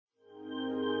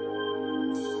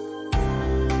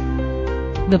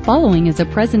The following is a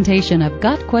presentation of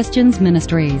Got Questions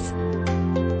Ministries.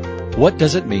 What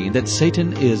does it mean that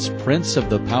Satan is prince of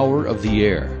the power of the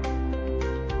air?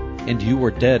 And you were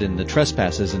dead in the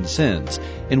trespasses and sins,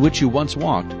 in which you once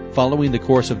walked, following the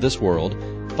course of this world,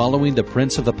 following the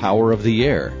prince of the power of the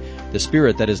air, the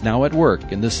spirit that is now at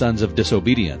work in the sons of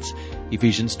disobedience.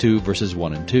 Ephesians 2 verses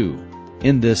 1 and 2.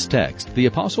 In this text, the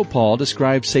Apostle Paul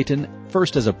describes Satan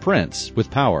first as a prince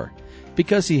with power,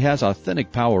 because he has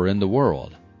authentic power in the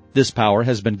world. This power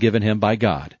has been given him by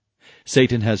God.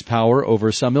 Satan has power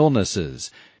over some illnesses.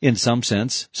 In some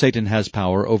sense, Satan has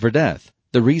power over death.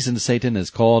 The reason Satan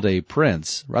is called a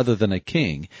prince rather than a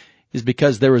king is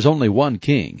because there is only one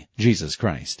king, Jesus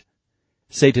Christ.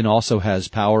 Satan also has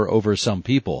power over some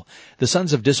people. The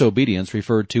sons of disobedience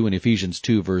referred to in Ephesians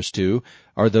 2 verse 2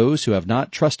 are those who have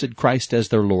not trusted Christ as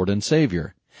their Lord and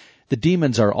Savior. The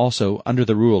demons are also under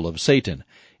the rule of Satan,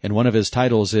 and one of his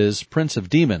titles is Prince of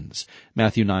Demons,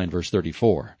 Matthew 9 verse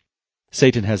 34.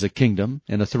 Satan has a kingdom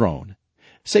and a throne.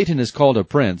 Satan is called a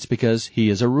prince because he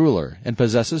is a ruler and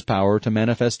possesses power to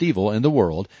manifest evil in the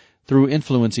world through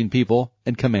influencing people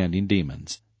and commanding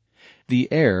demons.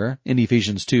 The air, in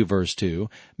Ephesians 2 verse 2,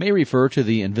 may refer to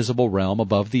the invisible realm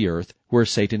above the earth where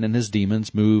Satan and his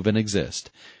demons move and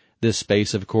exist. This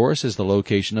space, of course, is the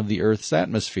location of the earth's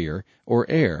atmosphere, or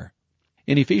air.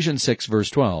 In Ephesians 6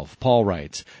 verse 12, Paul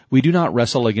writes, "We do not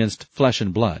wrestle against flesh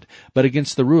and blood, but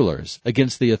against the rulers,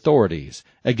 against the authorities,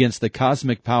 against the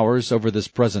cosmic powers over this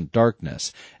present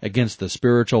darkness, against the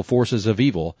spiritual forces of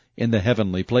evil in the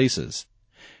heavenly places."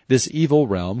 This evil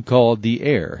realm, called the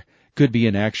air, could be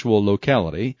an actual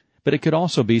locality, but it could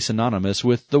also be synonymous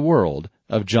with the world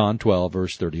of John 12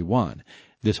 verse 31.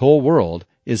 This whole world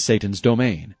is Satan's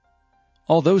domain.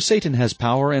 Although Satan has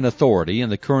power and authority in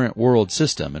the current world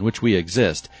system in which we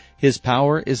exist, his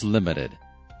power is limited,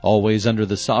 always under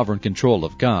the sovereign control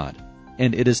of God,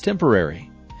 and it is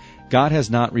temporary. God has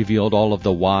not revealed all of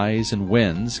the whys and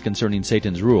whens concerning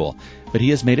Satan's rule, but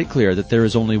he has made it clear that there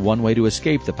is only one way to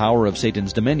escape the power of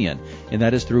Satan's dominion, and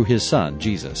that is through his Son,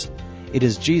 Jesus. It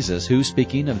is Jesus who,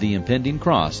 speaking of the impending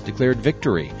cross, declared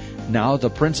victory. Now the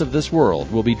prince of this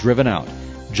world will be driven out.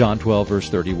 John 12 verse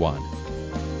 31.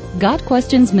 Got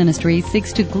Questions Ministries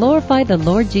seeks to glorify the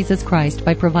Lord Jesus Christ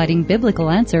by providing biblical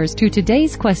answers to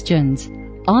today's questions.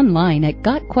 Online at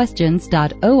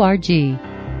GotQuestions.org.